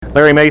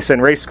Larry Mason,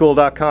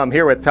 RaceSchool.com,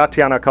 here with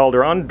Tatiana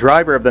Calderon,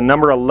 driver of the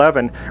number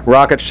 11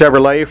 Rocket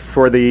Chevrolet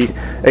for the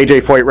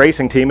AJ Foyt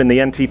Racing Team in the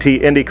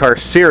NTT IndyCar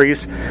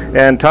Series.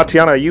 And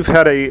Tatiana, you've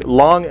had a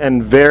long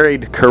and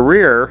varied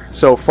career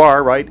so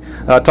far, right?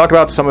 Talk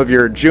about some of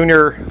your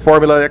junior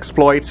Formula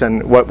exploits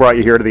and what brought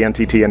you here to the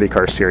NTT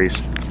IndyCar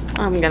Series.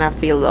 I'm gonna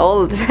feel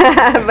old,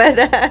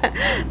 but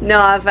no,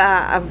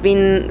 I've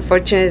been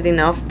fortunate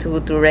enough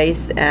to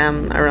race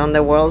around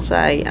the world. So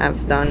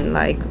I've done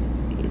like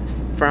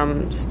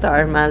from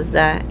Star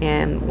Mazda,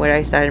 and where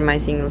I started my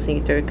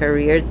single-seater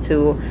career,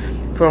 to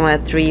Formula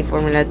 3,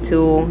 Formula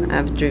 2.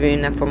 I've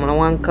driven a Formula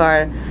 1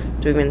 car,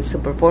 driven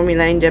Super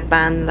Formula in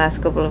Japan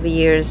last couple of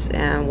years,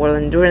 World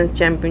Endurance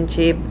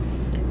Championship,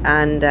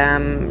 and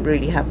I'm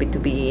really happy to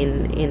be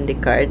in the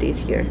car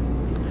this year.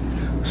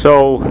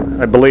 So,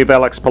 I believe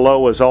Alex Palou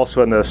was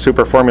also in the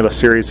Super Formula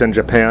Series in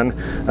Japan.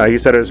 He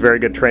said it was very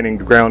good training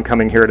ground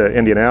coming here to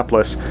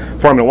Indianapolis.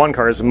 Formula 1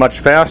 car is a much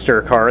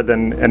faster car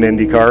than an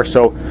Indy car,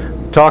 so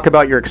talk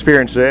about your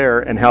experience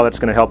there and how that's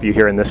going to help you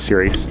here in this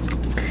series.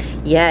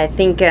 Yeah, I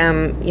think,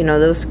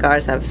 those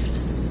cars have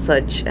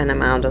such an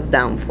amount of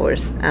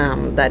downforce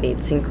that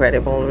it's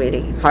incredible,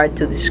 really hard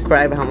to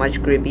describe how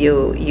much grip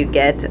you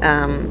get.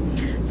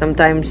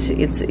 Sometimes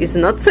it's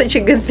not such a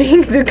good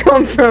thing to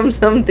come from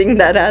something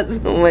that has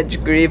so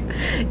much grip.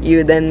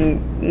 You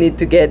then need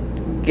to get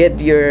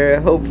your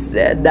hopes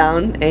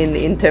down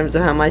in terms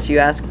of how much you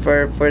ask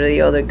for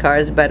the other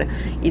cars. But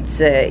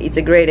it's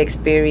a great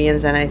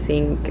experience, and I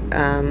think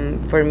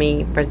for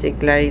me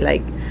particularly,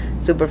 like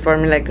Super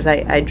Formula, because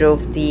I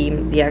drove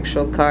the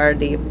actual car,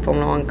 the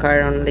Formula 1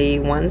 car, only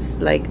once,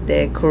 like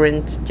the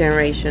current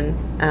generation.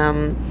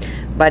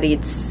 But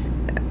it's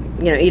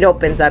it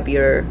opens up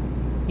your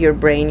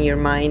brain, your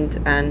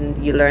mind, and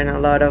you learn a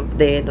lot of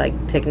the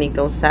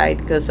technical side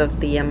because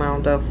of the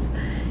amount of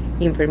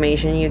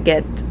information you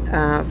get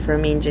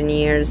from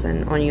engineers,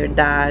 and on your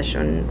dash,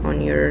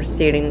 on your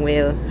steering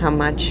wheel, how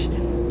much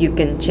you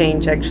can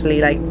change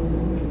actually, like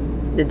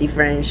the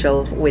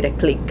differential with a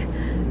click,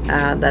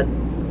 that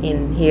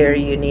in here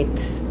you need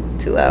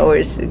 2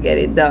 hours to get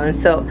it done.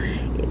 So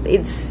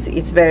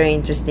it's very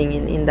interesting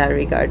in that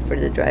regard for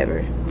the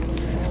driver.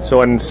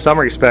 So in some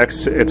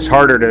respects, it's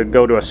harder to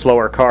go to a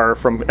slower car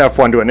from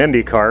F1 to an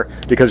Indy car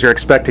because you're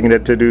expecting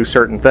it to do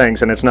certain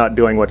things and it's not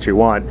doing what you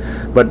want.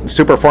 But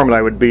Super Formula,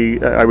 I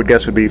would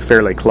guess, would be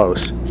fairly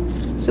close.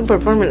 Super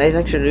Formula is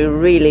actually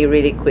really,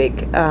 really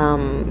quick.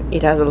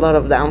 It has a lot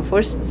of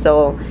downforce,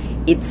 so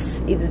it's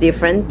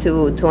different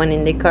to an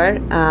Indy car.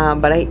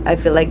 But I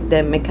feel like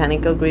the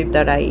mechanical grip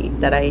that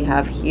I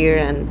have here,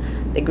 and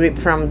the grip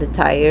from the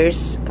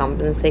tires,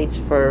 compensates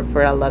for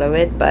a lot of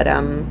it. But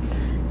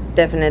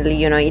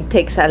definitely, it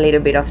takes a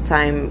little bit of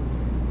time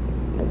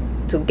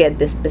to get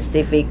the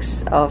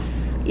specifics of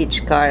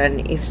each car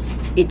and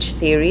each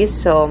series.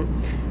 So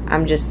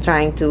I'm just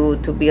trying to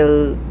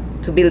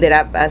build it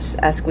up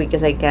as quick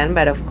as I can.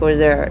 But of course,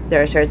 there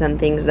are certain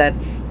things that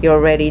you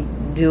already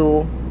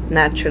do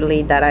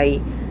naturally that I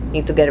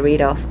need to get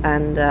rid of,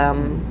 and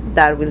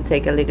that will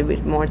take a little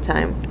bit more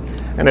time.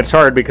 And it's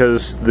hard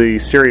because the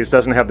series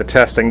doesn't have the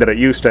testing that it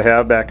used to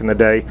have back in the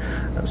day.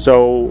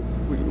 So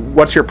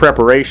what's your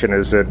preparation?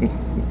 Is it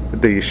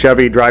the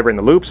Chevy Driver in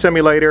the Loop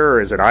simulator,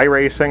 or is it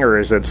iRacing, or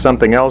is it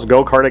something else,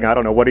 go-karting? I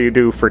don't know. What do you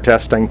do for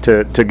testing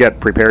to get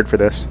prepared for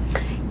this?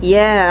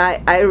 Yeah,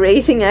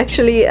 iRacing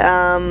actually,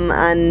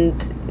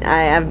 and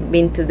I have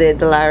been to the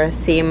Dallara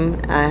Sim.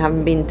 I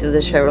haven't been to the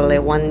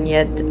Chevrolet one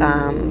yet,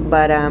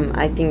 but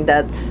I think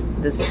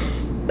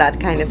that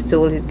kind of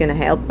tool is going to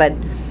help. But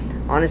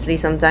honestly,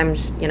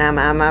 sometimes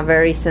I'm a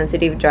very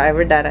sensitive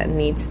driver that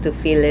needs to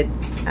feel it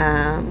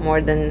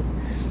more than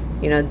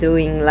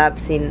doing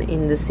laps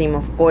in the sim.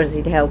 Of course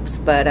it helps,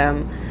 but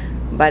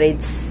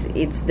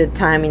it's the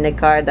time in the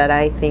car that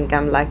I think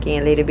I'm lacking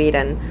a little bit.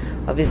 And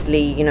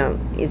obviously,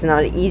 it's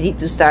not easy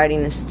to start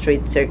in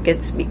street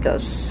circuits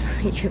because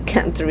you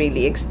can't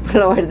really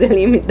explore the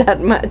limit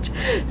that much.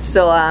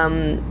 So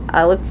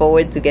I look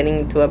forward to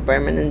getting to a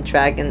permanent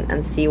track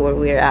and see where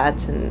we're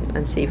at,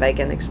 and see if I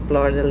can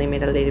explore the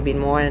limit a little bit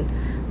more, and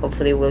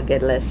hopefully we'll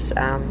get less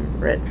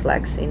red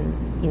flags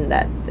in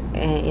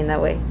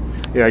that way.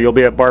 Yeah, you'll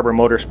be at Barber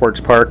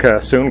Motorsports Park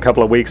soon, a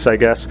couple of weeks, I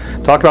guess.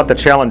 Talk about the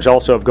challenge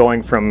also of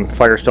going from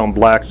Firestone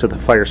Black to the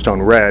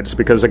Firestone Reds,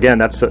 because again,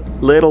 that's a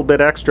little bit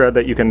extra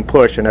that you can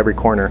push in every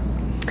corner.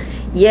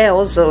 Yeah,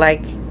 also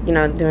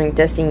during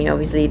testing, you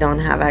obviously don't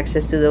have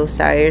access to those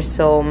tires,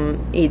 so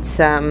it's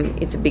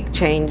a big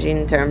change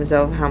in terms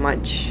of how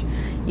much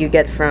you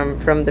get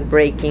from the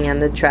braking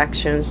and the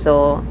traction.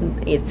 So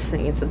it's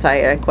a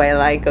tire I quite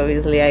like.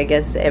 Obviously, I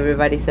guess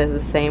everybody says the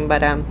same,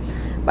 but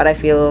I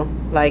feel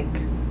like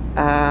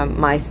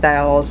my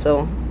style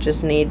also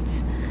just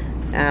needs,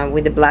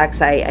 with the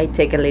blacks, I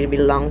take a little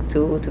bit long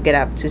to get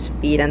up to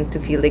speed and to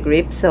feel the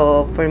grip.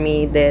 So for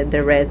me,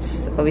 the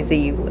reds,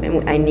 obviously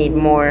I need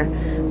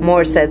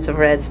more sets of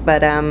reds,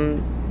 but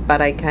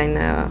I kind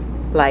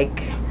of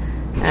like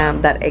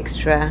that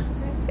extra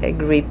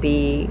grip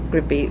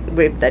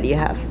that you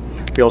have.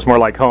 Feels more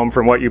like home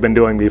from what you've been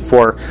doing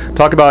before.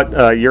 Talk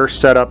about your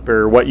setup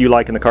or what you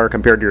like in the car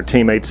compared to your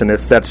teammates, and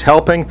if that's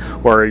helping,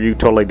 or are you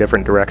totally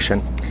different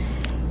direction?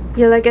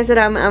 Yeah, like I said,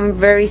 I'm a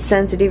very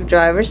sensitive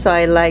driver, so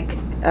I like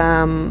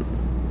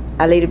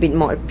a little bit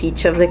more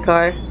pitch of the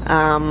car,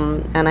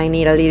 and I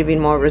need a little bit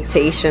more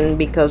rotation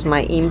because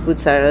my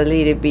inputs are a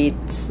little bit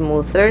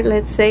smoother,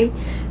 let's say.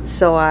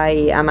 So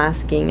I am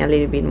asking a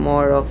little bit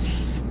more of,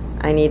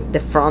 I need the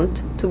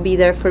front to be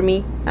there for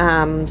me.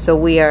 So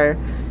we are,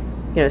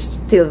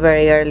 still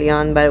very early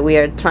on, but we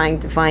are trying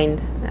to find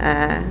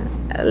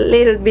a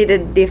little bit a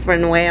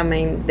different way. I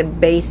mean, the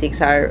basics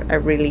are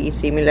really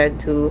similar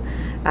to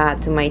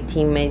my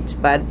teammates,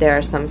 but there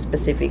are some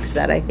specifics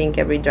that I think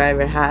every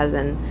driver has,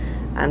 and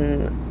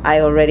I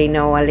already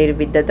know a little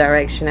bit the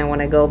direction I want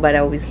to go. But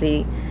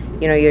obviously,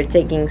 you're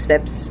taking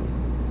steps,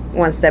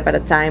 one step at a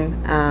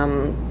time,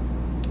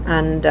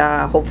 and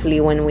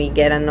hopefully when we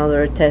get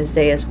another test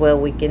day as well,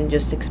 we can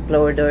just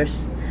explore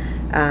those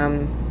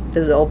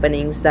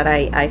openings that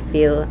I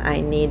feel I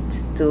need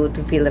to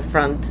feel the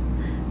front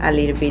a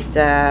little bit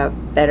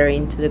better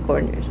into the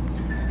corners.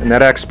 And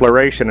that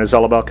exploration is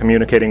all about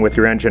communicating with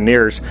your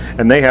engineers,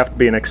 and they have to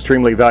be an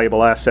extremely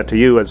valuable asset to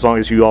you as long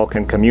as you all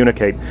can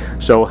communicate.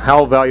 So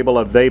how valuable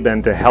have they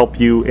been to help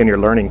you in your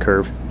learning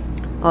curve?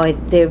 Oh,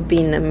 they've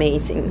been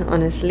amazing,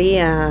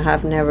 honestly. I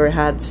have never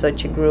had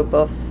such a group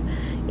of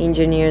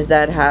engineers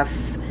that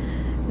have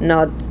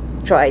not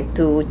tried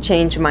to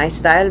change my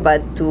style,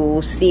 but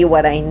to see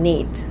what I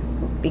need.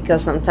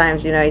 Because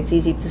sometimes, it's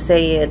easy to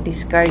say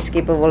this car is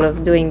capable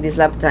of doing this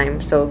lap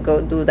time, so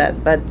go do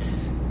that. But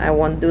I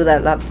won't do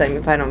that lap time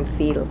if I don't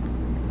feel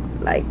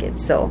like it.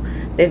 So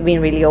they've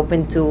been really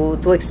open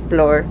to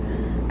explore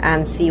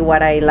and see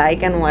what I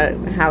like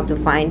and how to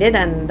find it,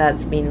 and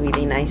that's been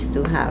really nice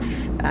to have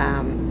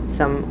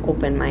some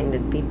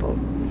open-minded people.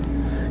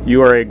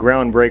 You are a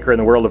groundbreaker in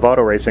the world of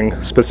auto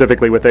racing,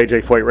 specifically with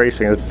AJ Foyt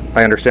Racing. If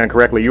I understand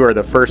correctly, you are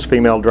the first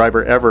female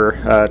driver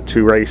ever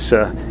to race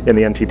in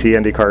the NTT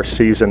IndyCar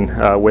season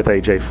with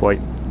AJ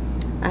Foyt.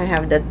 I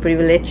have that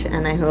privilege,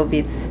 and I hope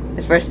it's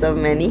the first of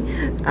many.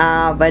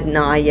 But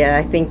no, yeah,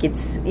 I think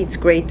it's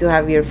great to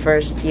have your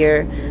first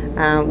year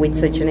with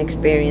such an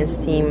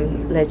experienced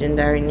team,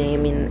 legendary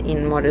name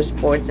in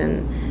motorsports,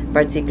 and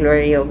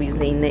particularly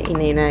obviously in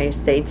the United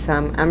States.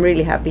 I'm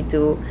really happy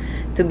to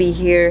be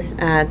here,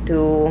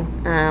 to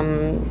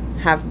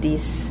have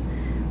these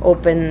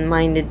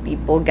open-minded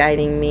people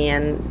guiding me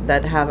and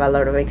that have a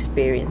lot of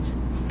experience.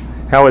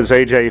 How has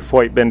AJ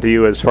Foyt been to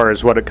you as far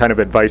as what kind of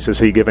advice has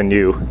he given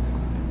you?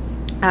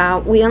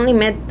 We only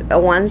met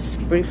once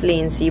briefly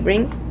in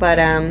Sebring, but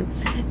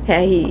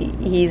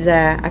he's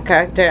a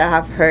character. I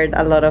have heard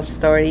a lot of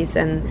stories,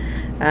 and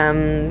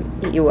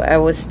I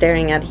was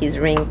staring at his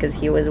ring because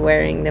he was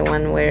wearing the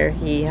one where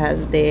he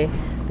has the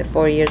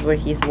 4 years where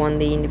he's won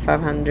the Indy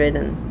 500,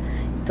 and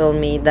told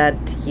me that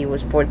he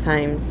was 4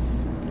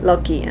 times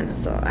lucky,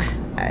 and so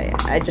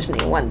I just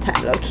need 1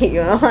 time lucky,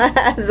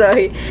 So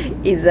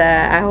he's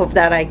I hope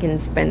that I can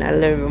spend a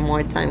little bit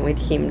more time with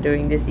him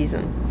during the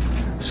season.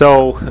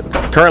 So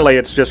currently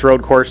it's just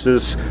road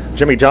courses.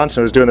 Jimmie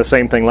Johnson was doing the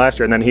same thing last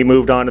year, and then he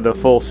moved on to the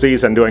full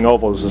season doing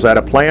ovals. Is that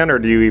a plan, or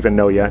do you even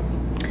know yet?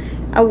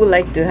 I would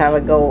like to have a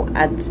go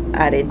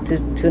at it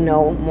to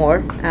know more,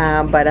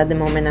 but at the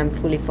moment I'm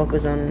fully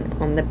focused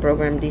on the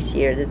program this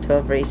year, the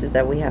 12 races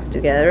that we have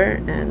together,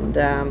 and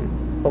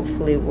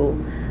hopefully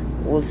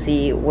we'll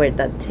see where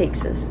that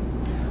takes us.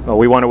 Well,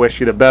 we want to wish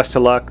you the best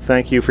of luck.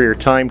 Thank you for your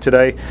time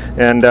today.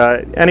 And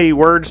any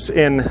words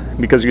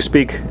because you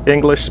speak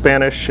English,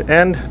 Spanish,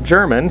 and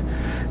German,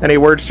 any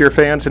words to your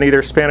fans in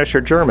either Spanish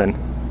or German?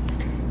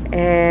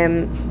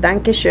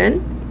 Danke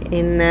schön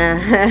in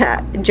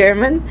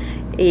German,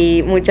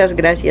 y muchas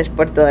gracias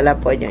por todo el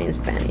apoyo in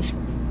Spanish.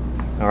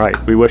 All right,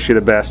 we wish you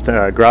the best.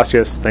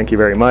 Gracias, thank you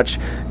very much.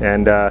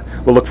 And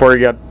we'll look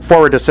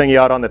forward to seeing you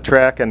out on the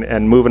track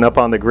and moving up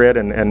on the grid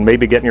and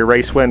maybe getting your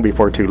race win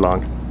before too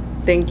long.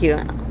 Thank you.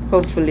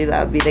 Hopefully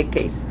that'll be the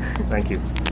case. Thank you.